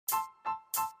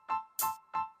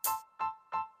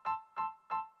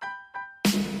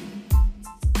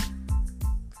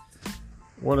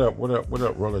What up,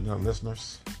 Rolling Young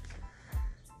listeners?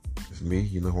 It's me,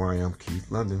 you know who I am, Keith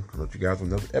London. I'll let you guys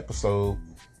another episode.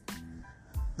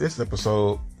 This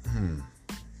episode,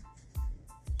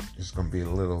 is going to be a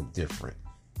little different.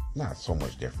 Not so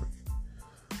much different.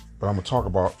 But I'm going to talk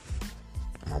about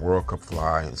my World Cup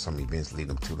fly and some events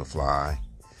leading up to the fly,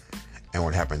 and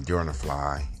what happened during the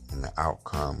fly, and the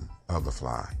outcome of the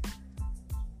fly.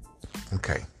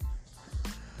 Okay.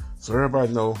 So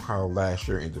everybody know how last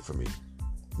year ended for me.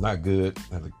 Not good.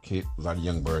 I had a kid, a lot of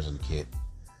young birds in the kit.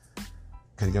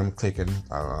 Couldn't get them clicking.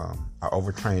 I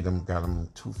overtrained them, got them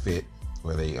too fit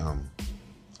where they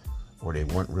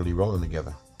weren't really rolling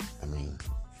together. I mean,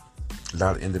 a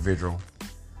lot of individual.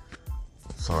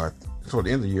 So toward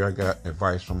the end of the year, I got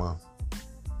advice from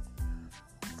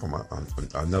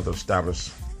another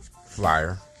established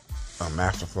flyer, a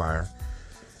master flyer.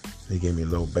 He gave me a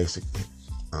little basic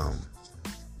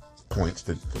points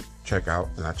to check out,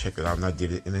 and I checked it out and I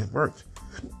did it, and it worked.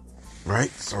 Right?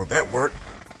 So that worked.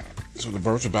 So the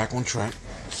birds are back on track.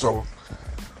 So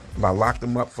I locked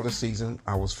them up for the season.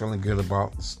 I was feeling good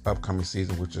about this upcoming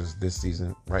season, which is this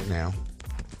season right now.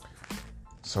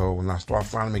 So when I start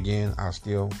flying them again, I'll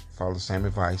still follow the same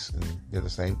advice and did the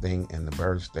same thing, and the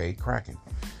birds stayed cracking.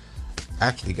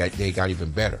 Actually, they got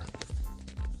even better.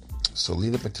 So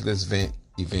lead up into this event,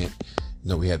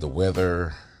 we had the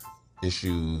weather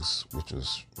issues, which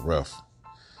was rough.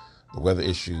 The weather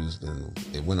issues, then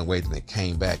it went away, then it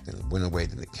came back, then it went away,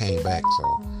 then it came back.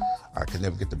 So I could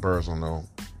never get the birds on a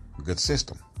good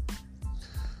system.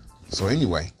 So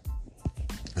anyway,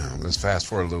 let's fast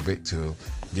forward a little bit to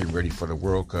getting ready for the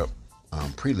World Cup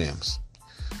prelims.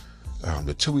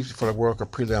 The 2 weeks before the World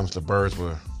Cup prelims, the birds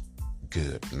were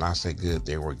good. And I say good,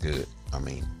 they were good. I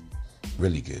mean,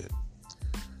 really good.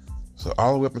 So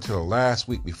all the way up until the last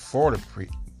week before the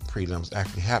prelims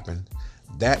actually happened,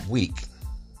 that week,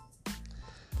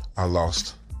 I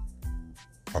lost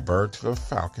a bird to the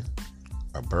falcon,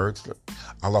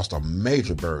 I lost a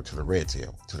major bird to the red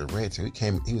tail.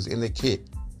 He was in the kit,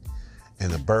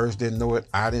 and the birds didn't know it.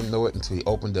 I didn't know it until he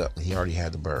opened up, and he already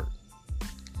had the bird.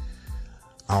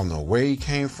 I don't know where he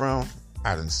came from.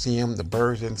 I didn't see him. The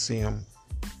birds didn't see him.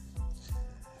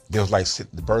 They was like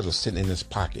the birds were sitting in his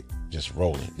pocket, just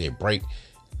rolling. They break,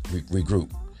 regroup,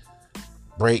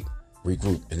 break,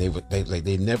 regroup, and they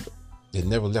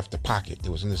never left the pocket. It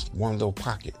was in this one little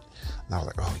pocket. And I was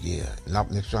like, oh yeah. And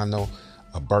next thing I know,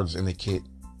 a bird's in the kit.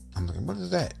 I'm like, what is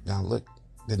that? Now I look,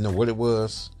 didn't know what it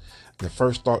was. And the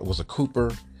first thought it was a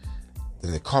Cooper.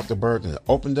 Then it caught the bird and it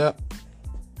opened up.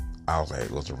 I was like,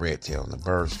 it was a red tail. And the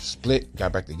birds split,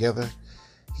 got back together.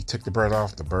 He took the bird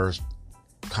off. The birds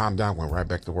calmed down, went right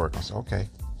back to work. I said, okay.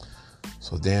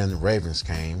 So then the ravens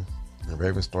came. The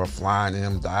ravens started flying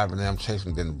them, diving them,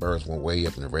 chasing them. Then the birds went way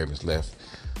up and the ravens left.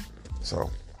 So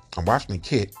I'm watching the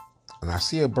kit, and I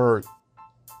see a bird,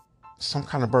 some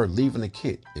kind of bird leaving the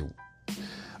kit.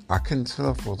 I couldn't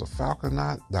tell if it was a falcon or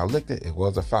not. I looked at it, it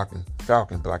was a falcon,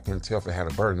 but I couldn't tell if it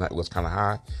had a bird or not. It was kind of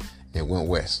high, and it went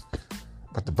west.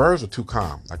 But the birds were too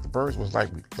calm. Like the birds was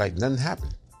like nothing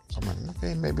happened. So I'm like,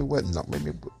 okay, maybe it wasn't. No,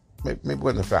 maybe it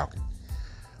wasn't a falcon.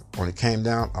 When it came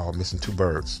down, I was missing 2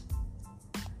 birds.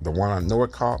 The one I know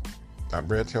it caught, that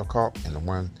red tail caught, and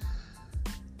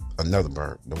another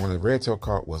bird. The one the red tail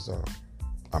caught was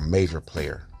a major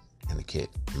player in the kit.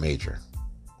 Major.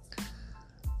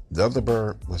 The other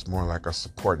bird was more like a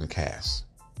supporting cast.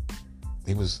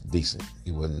 He was decent.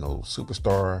 He wasn't no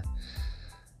superstar.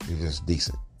 He was just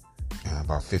decent.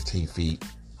 About 15 feet.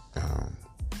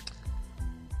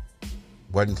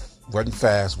 Wasn't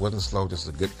fast, wasn't slow, just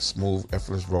a good, smooth,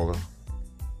 effortless roller.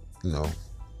 You know,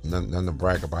 nothing to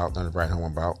brag about, nothing to write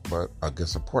home about, but a good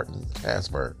supporting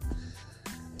cast bird.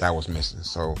 That was missing.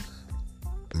 So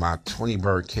my 20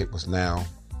 bird kit was now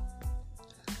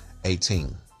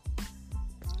 18.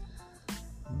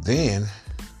 Then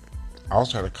I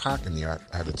also had a cock in there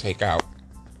I had to take out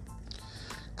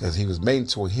because he was made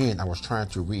into a hen. I was trying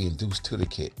to reintroduce to the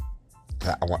kit.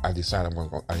 I decided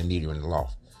I didn't need her in the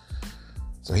loft.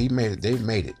 So they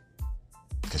made it.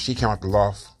 Because she came out the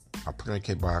loft, I put her in the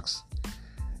kit box,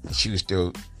 and she was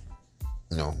still,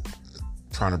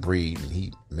 trying to breed, and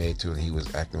he made to it, and he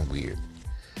was acting weird.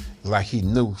 Like he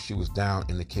knew she was down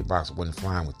in the kit box, wasn't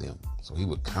flying with them. So he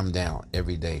would come down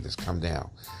every day, just come down.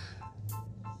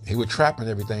 He would trap and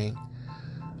everything,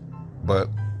 but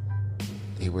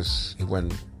he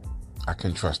wasn't, I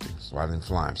couldn't trust him, so I didn't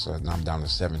fly him. So now I'm down to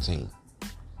 17.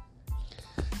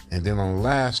 And then on the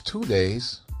last 2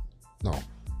 days, 2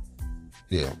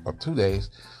 days,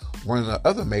 one of the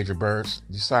other major birds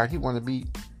decided he wanted to be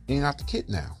in and out the kit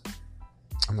now.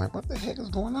 I'm like, what the heck is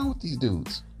going on with these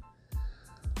dudes?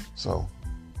 So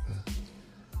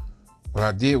What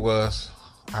I did was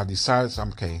I decided,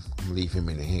 okay, I'm gonna leave him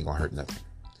in there. He ain't gonna hurt nothing.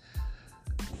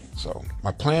 So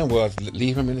my plan was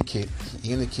leave him in the kit.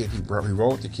 He in the kit. He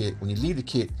rolled the kit. When he leave the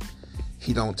kit,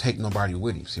 he don't take nobody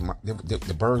with him. See,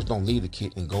 the birds don't leave the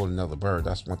kit and go to another bird.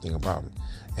 That's one thing about him.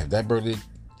 If that bird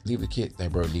leave the kit,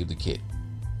 that bird leave the kit.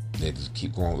 They just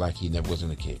keep going like he never was in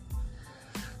the kit.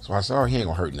 So I said, oh, he ain't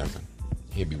gonna hurt nothing.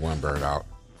 He'll be one bird out,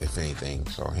 if anything,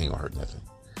 so he ain't gonna hurt nothing.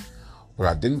 What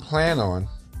I didn't plan on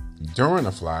during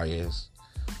the fly is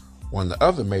one of the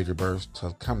other major birds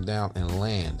to come down and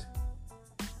land.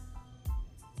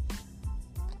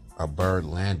 A bird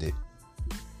landed,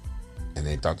 and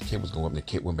they thought the kit was going up, and the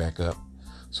kit went back up.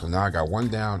 So now I got one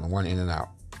down and one in and out.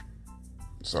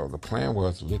 So the plan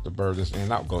was to let the bird just in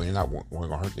and out, go in and out, wasn't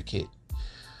gonna hurt the kit.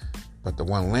 But the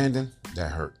one landing,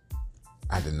 that hurt.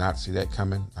 I did not see that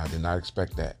coming. I did not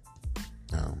expect that.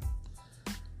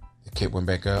 The kit went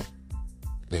back up.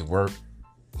 They worked.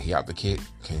 He out the kit,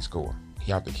 can't score.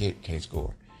 He out the kit, can't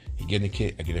score. He get in the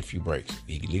kit, I get a few breaks.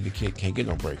 He leave the kit, can't get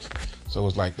no breaks. So it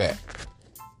was like that.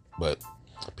 But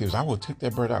people say, I would have took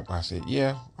that bird out. I said,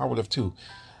 yeah, I would have too.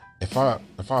 If I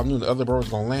knew the other bird was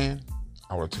gonna land,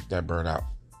 I would have took that bird out.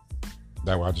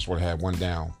 That way I just would have had one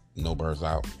down, no birds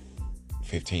out,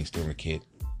 15 still in the kit,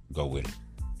 go with it.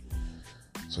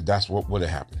 So that's what would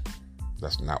have happened.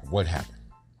 That's not what happened.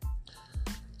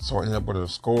 So I ended up with a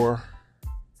score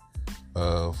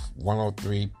of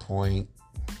 103.35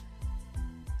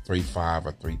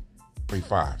 or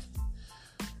 335.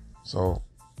 So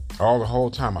all the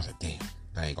whole time I said, damn,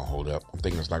 that ain't gonna hold up. I'm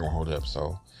thinking it's not gonna hold up.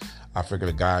 So I figured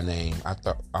a guy named, I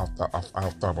thought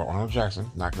about Arnold Jackson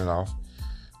knocking it off.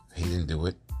 He didn't do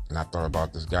it. And I thought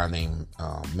about this guy named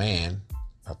Mann.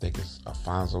 I think it's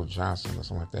Alfonso Johnson or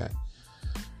something like that.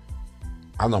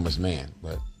 I know him as Mann,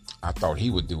 but I thought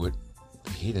he would do it.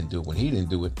 He didn't do it. When he didn't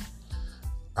do it,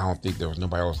 I don't think there was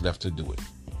nobody else left to do it.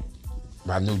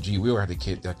 But I knew G. Will had a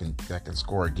kid that can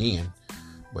score again,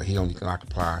 but he only can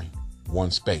occupy one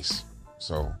space.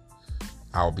 So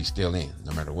I'll be still in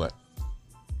no matter what.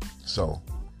 So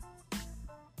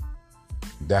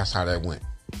that's how that went.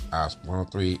 I was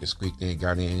 103, it squeaked in,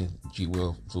 got in. G.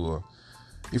 Will flew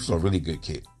a really good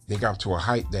kid. They got to a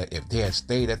height that if they had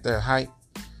stayed at that height,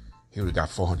 he would have got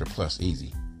 400 plus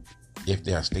easy. If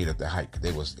they had stayed at the height, because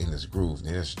they was in this groove.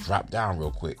 They just dropped down real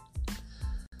quick.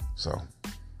 So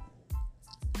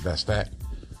that's that.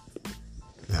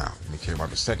 Now, let me tell you about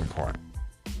the second part.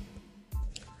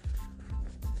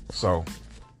 So,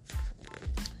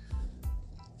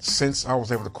 since I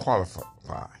was able to qualify,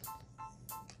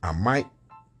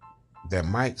 that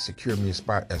might secure me a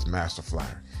spot as Master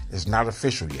Flyer. It's not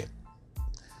official yet.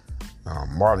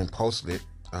 Marlon posted it.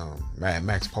 Mad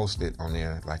Max posted it on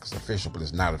there like it's official, but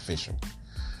it's not official.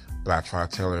 But I try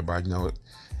to tell everybody, I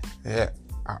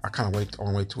kind of wait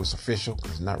till it's official,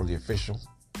 because it's not really official,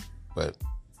 but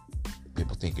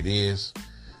people think it is.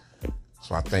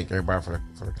 So I thank everybody for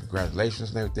the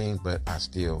congratulations and everything, but I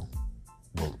still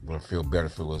would feel better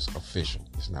if it was official.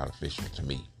 It's not official to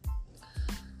me.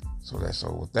 So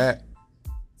with that,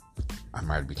 I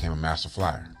might have became a Master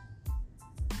Flyer.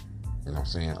 You know what I'm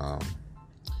saying?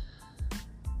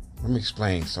 Let me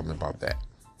explain something about that.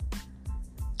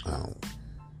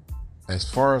 As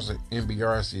far as the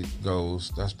NBRC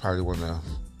goes, that's probably one of the,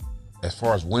 as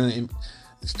far as winning,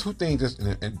 it's two things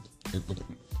when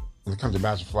it comes to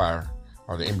Master Flyer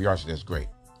or the NBRC that's great.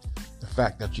 The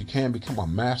fact that you can become a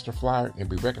Master Flyer and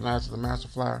be recognized as a Master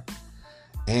Flyer,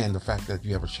 and the fact that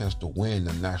you have a chance to win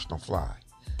the National Fly.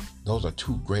 Those are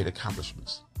two great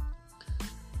accomplishments.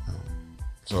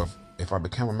 So if I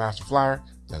become a Master Flyer,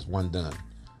 that's one done.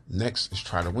 Next is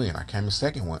try to win. I came in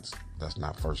second once. That's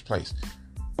not first place.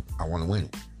 I want to win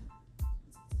it.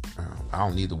 I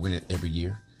don't need to win it every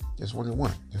year. Just win it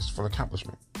one. Just for the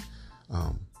accomplishment.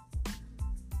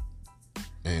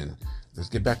 And let's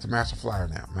get back to Master Flyer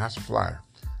now. Master Flyer,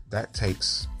 that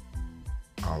takes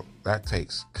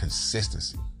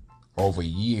consistency over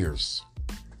years.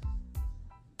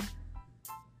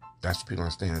 That's what people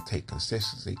understand. It takes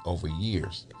consistency over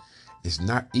years. It's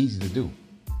not easy to do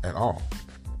at all.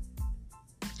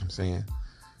 I'm saying,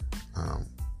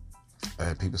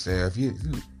 people say if you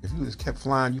just kept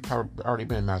flying, you probably already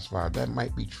been a Master Flyer. That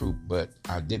might be true, but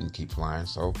I didn't keep flying,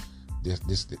 so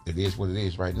this it is what it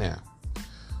is right now.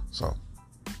 So,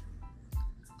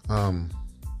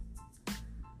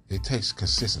 it takes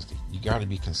consistency. You got to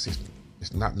be consistent.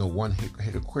 It's not no one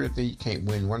hit or quitter thing. You can't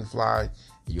win one fly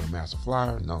and you're a Master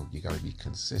Flyer. No, you got to be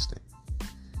consistent.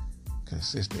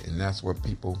 And that's what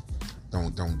people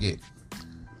don't get.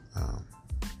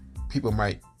 People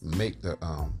might make the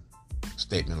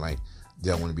statement like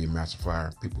they don't want to be a Master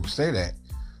Flyer. People who say that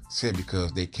said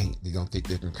because they don't think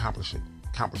they can accomplish it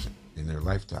in their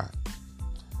lifetime,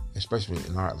 especially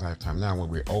in our lifetime now when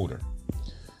we're older.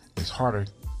 It's harder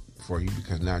for you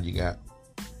because now you got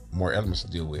more elements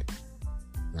to deal with. You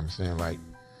know what I'm saying? Like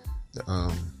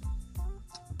the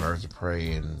birds of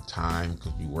prey and time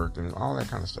because you worked and all that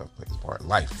kind of stuff plays a part of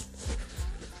life.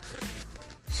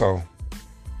 So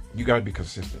you got to be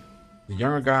consistent. The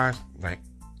younger guys, like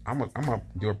I'm gonna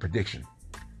do a prediction.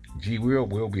 G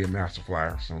will be a master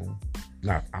flyer soon.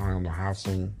 I don't know how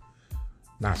soon.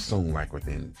 Not soon, like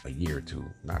within a year or two.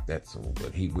 Not that soon,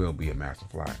 but he will be a master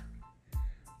flyer.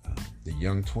 The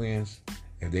young twins,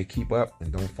 if they keep up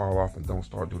and don't fall off and don't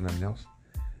start doing nothing else,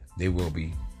 they'll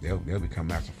become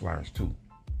master flyers too.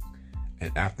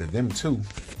 And after them too,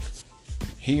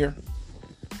 here,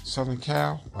 Southern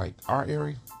Cal, like our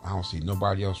area, I don't see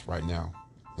nobody else right now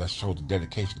that shows the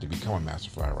dedication to become a master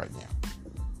flyer right now.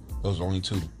 Those are only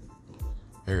two.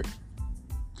 Here,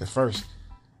 because first,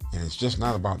 and it's just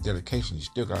not about dedication. You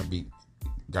still gotta be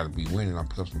winning or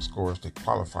put up some scores to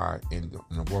qualify in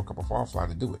the World Cup of Fall Fly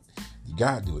to do it. You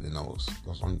gotta do it in those.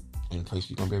 Those are in place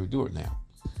you're gonna be able to do it now.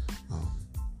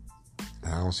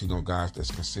 And I don't see no guys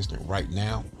that's consistent right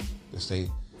now that say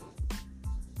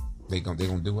they gonna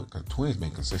do it. Cause Twins been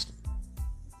consistent,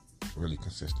 really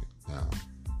consistent.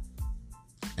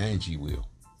 And G Will,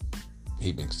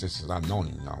 he been consistent. I've known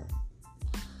him, y'all.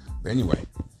 But anyway,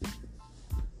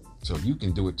 so you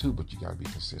can do it too, but you gotta be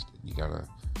consistent. You gotta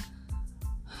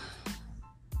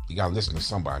listen to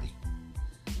somebody.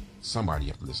 Somebody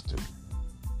you have to listen to.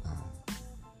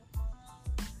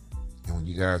 And when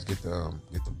you guys get the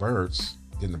birds,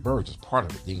 getting the birds is part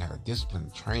of it. You gotta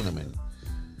discipline, train them, and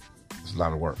it's a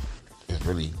lot of work. It's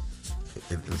really,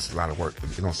 it's a lot of work.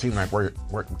 It don't seem like work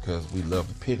because we love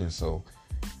the pigeons, so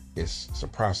it's a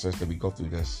process that we go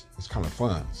through. It's kind of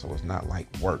fun. So it's not like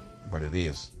work, but it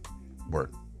is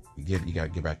work. You gotta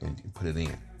get back and put it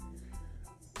in.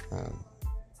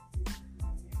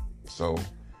 So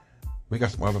we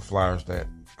got some other flyers that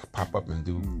pop up and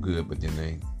do good, but then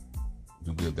they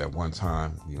do good that one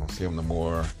time. You don't see them no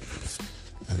more.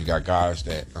 And you got guys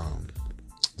that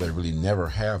really never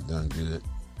have done good,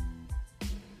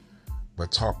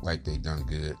 but talk like they done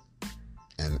good.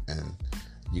 And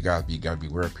you gotta be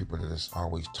aware of people that just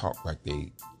always talk like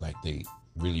they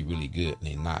really, really good, and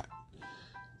they not.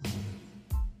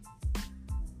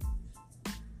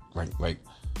 Like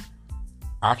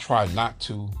I try not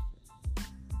to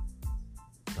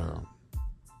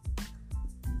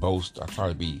boast. I try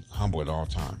to be humble at all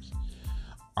times.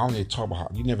 I only talk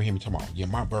about, you never hear me talk about, yeah,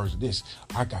 my birds are this,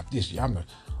 I got this, yeah, I'm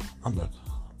the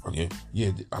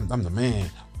man.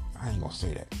 I ain't gonna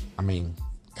say that. I mean,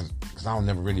 cause I don't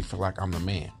never really feel like I'm the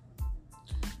man.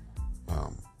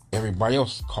 Everybody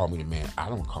else call me the man. I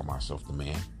don't call myself the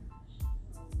man.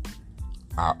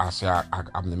 I say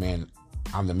I'm the man.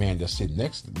 I'm the man that's sitting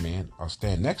next to the man or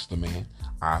stand next to the man.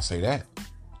 I say that.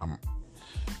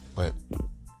 But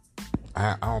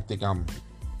I don't think I'm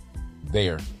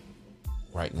there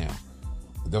right now.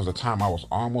 There was a time I was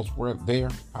almost there.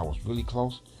 I was really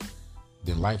close.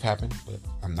 Then life happened, but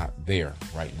I'm not there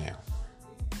right now.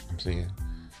 I'm saying,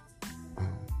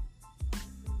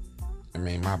 I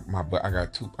mean, I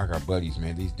got buddies,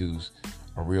 man. These dudes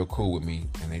are real cool with me,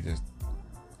 and they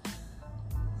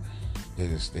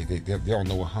don't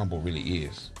know what humble really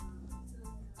is.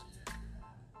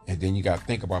 And then you got to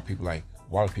think about people like,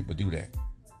 why do people do that?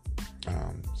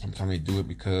 Sometimes they do it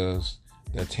because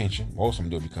the attention. Most of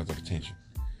them do it because of attention.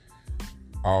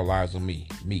 All eyes on me.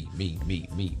 Me. I, me.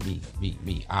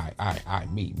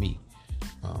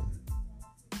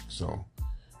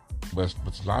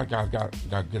 But a lot of guys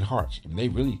got good hearts.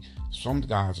 And some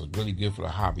guys are really good for the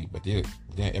hobby, but they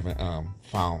haven't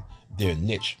found their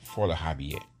niche for the hobby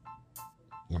yet.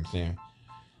 You know what I'm saying?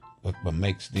 But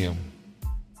makes them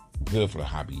good for the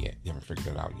hobby yet. They haven't figured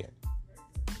that out yet.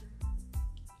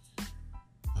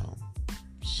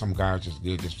 Some guys just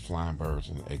good just flying birds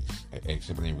and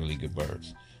exhibiting really good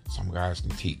birds. Some guys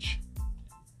can teach.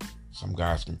 Some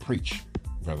guys can preach,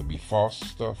 whether it be false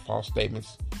stuff, false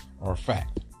statements, or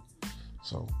fact.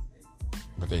 So,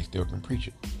 but they still can preach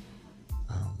it.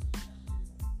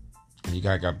 And you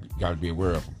got to be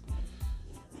aware of them.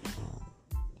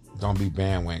 Don't be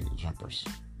bandwagon jumpers.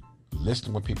 Listen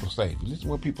to what people say. If you listen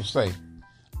to what people say,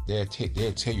 they'll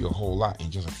tell you a whole lot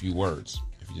in just a few words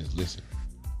if you just listen.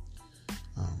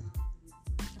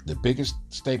 The biggest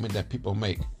statement that people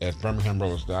make as Birmingham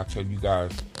Rollers that I tell you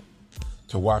guys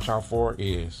to watch out for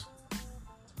is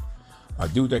a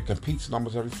dude that competes in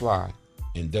almost every fly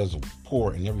and does a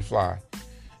pour in every fly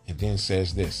and then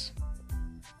says this: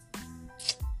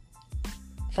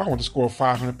 if I want to score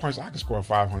 500 points, I can score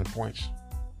 500 points.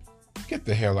 Get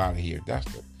the hell out of here.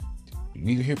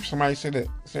 You hear somebody say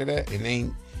that and they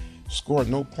ain't scored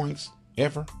no points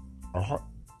ever, or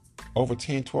over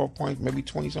 10, 12 points, maybe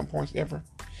 20 some points ever,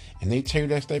 and they tell you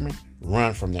that statement,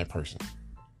 run from that person.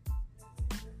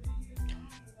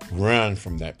 Run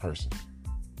from that person.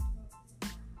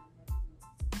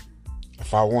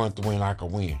 If I wanted to win, I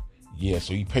could win. Yeah,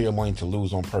 so you pay your money to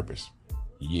lose on purpose.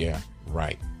 Yeah,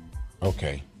 right.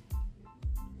 Okay.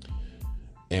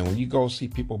 And when you go see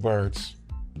People Birds,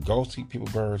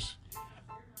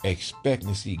 expecting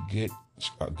to see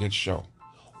a good show,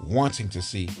 wanting to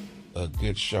see a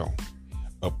good show,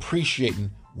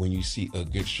 appreciating when you see a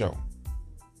good show.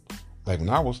 Like when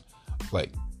I was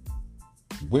like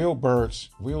Will Birds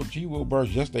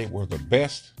yesterday were the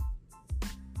best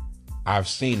I've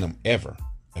seen them ever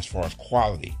as far as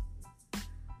quality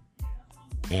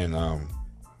and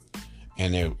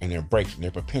their breaks and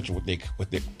their potential,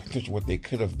 what they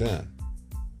could have done.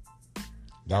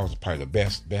 That was probably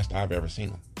the best I've ever seen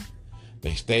them.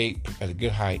 They stayed at a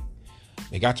good height.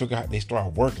 They got to a good height. They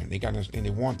started working. They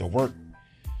wanted to work,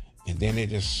 and then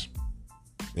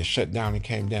they shut down and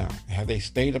came down. Had they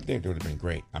stayed up there, it would have been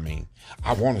great. I mean,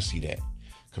 I want to see that.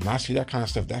 Because when I see that kind of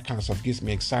stuff gets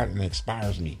me excited and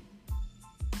inspires me.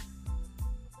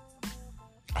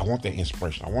 I want that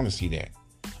inspiration. I want to see that.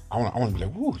 I want to be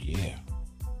like, whoo, yeah.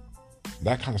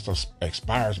 That kind of stuff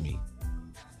inspires me.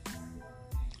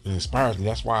 It inspires me.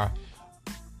 That's why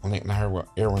when I heard what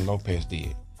Aaron Lopez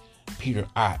did, Peter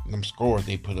Ott, them scores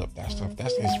they put up, that stuff,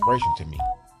 that's inspiration to me.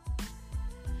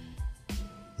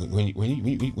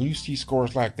 When you see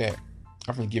scores like that,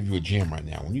 I'm going to give you a gem right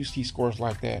now. When you see scores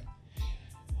like that,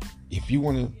 if you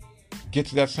want to get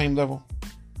to that same level,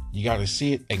 you got to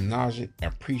see it, acknowledge it,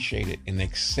 appreciate it, and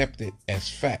accept it as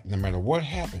fact, no matter what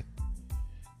happened.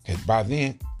 Because by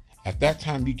then, at that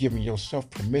time, you're giving yourself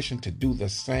permission to do the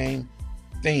same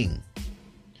thing.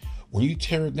 When you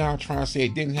tear it down, trying to say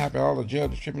it didn't happen, all the jail,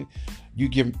 the tripping, you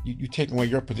taking away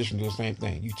your position to do the same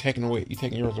thing. You taking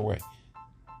yours away.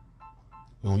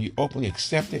 And when you openly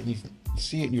accept it and you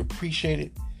see it and you appreciate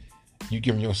it, you're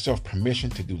giving yourself permission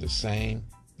to do the same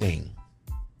thing.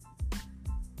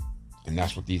 And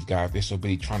that's what these guys, they're so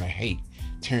busy trying to hate,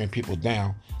 tearing people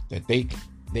down, that they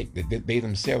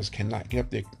themselves cannot get up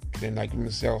there. They're not giving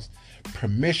themselves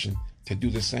permission to do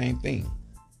the same thing.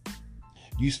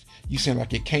 You saying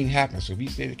like it can't happen. So if you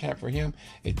say it can't for him,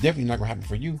 it's definitely not going to happen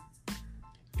for you.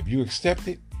 If you accept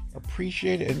it,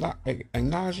 appreciate it, and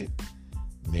acknowledge it,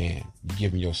 man, you're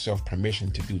giving yourself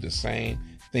permission to do the same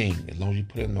thing as long as you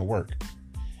put in the work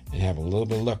and have a little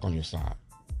bit of luck on your side.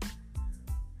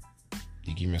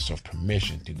 You give yourself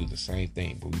permission to do the same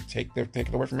thing. But when you take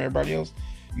it away from everybody else,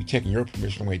 you're taking your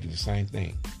permission away to do the same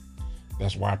thing.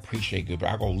 That's why I appreciate good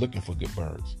birds. I go looking for good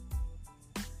birds.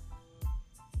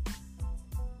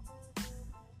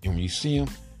 And when you see them,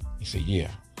 you say, yeah,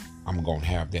 I'm going to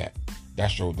have that.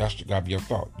 That's gotta be your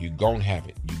thought. You're going to have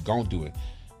it. You're going to do it.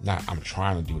 Not, I'm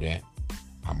trying to do that.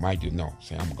 I might do, no.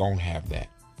 Say, I'm going to have that.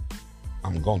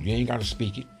 You ain't got to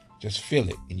speak it. Just feel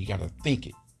it. And you got to think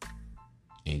it.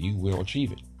 And you will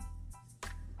achieve it.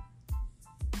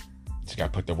 Just got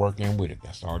to put the work in with it.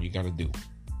 That's all you got to do.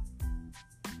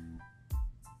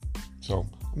 So,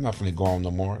 I'm not going to go on no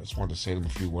more. I just wanted to say them a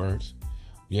few words.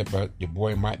 Yeah, but your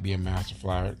boy might be a master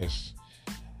flyer. It's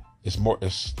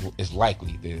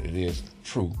likely that it is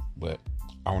true, but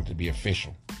I want it to be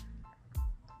official.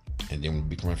 And then when it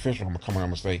becomes official, I'm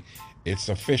going to say, it's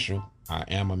official. I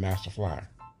am a master flyer.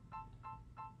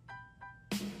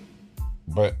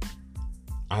 But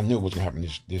I knew it was going to happen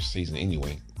this season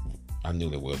anyway. I knew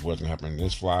that it was going to happen in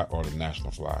this fly or the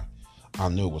national fly. I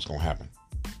knew it was going to happen.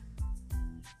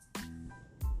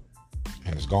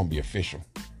 And it's going to be official.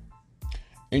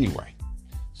 Anyway,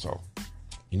 so,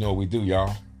 you know what we do,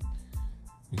 y'all.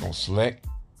 We're going to select,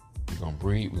 we're going to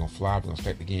breed, we're going to fly, we're going to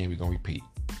select again, we're going to repeat.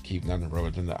 Keep nothing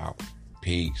rather than the out.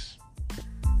 Peace.